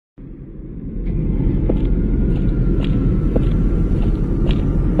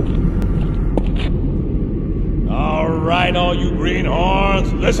all you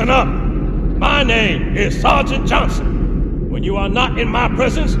greenhorns, listen up. My name is Sergeant Johnson. When you are not in my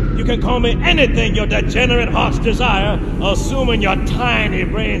presence, you can call me anything your degenerate hearts desire, assuming your tiny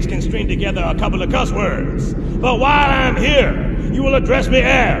brains can string together a couple of cuss words. But while I'm here, you will address me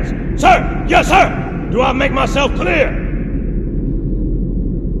as, Sir, yes sir, do I make myself clear?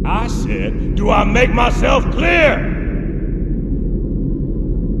 I said, do I make myself clear?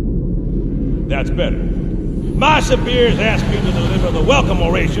 That's better. My superiors asked me to deliver the welcome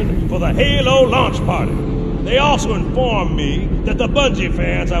oration for the Halo launch party. They also informed me that the Bungie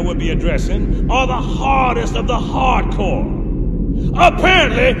fans I would be addressing are the hardest of the hardcore.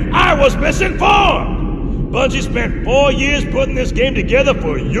 Apparently, I was misinformed! Bungie spent 4 years putting this game together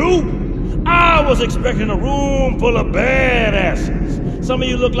for you? I was expecting a room full of badasses. Some of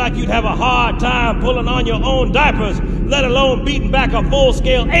you look like you'd have a hard time pulling on your own diapers, let alone beating back a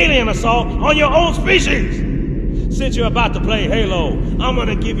full-scale alien assault on your own species. Since you're about to play Halo, I'm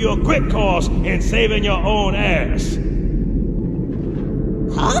gonna give you a quick course in saving your own ass.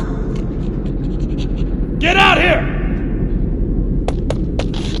 Huh? Get out here!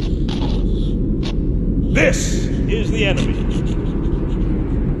 This is the enemy.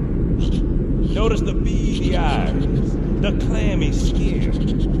 Notice the beady eyes, the clammy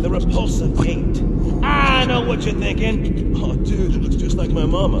skin, the repulsive gait. I know what you're thinking. Oh, dude, it looks just like my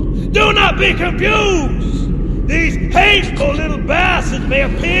mama. Do not be confused! These hateful little bastards may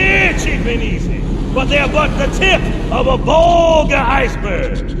appear cheap and easy, but they are but the tip of a vulgar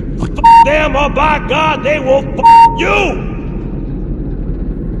iceberg. F them, or by God, they will f you!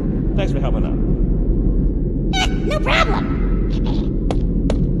 Thanks for helping out. No problem.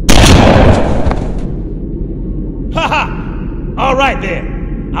 Haha! All right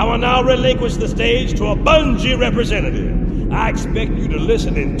then. I will now relinquish the stage to a Bungie representative. I expect you to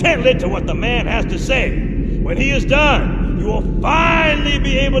listen intently to what the man has to say. When he is done, you will finally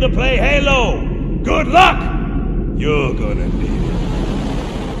be able to play Halo. Good luck! You're gonna need it.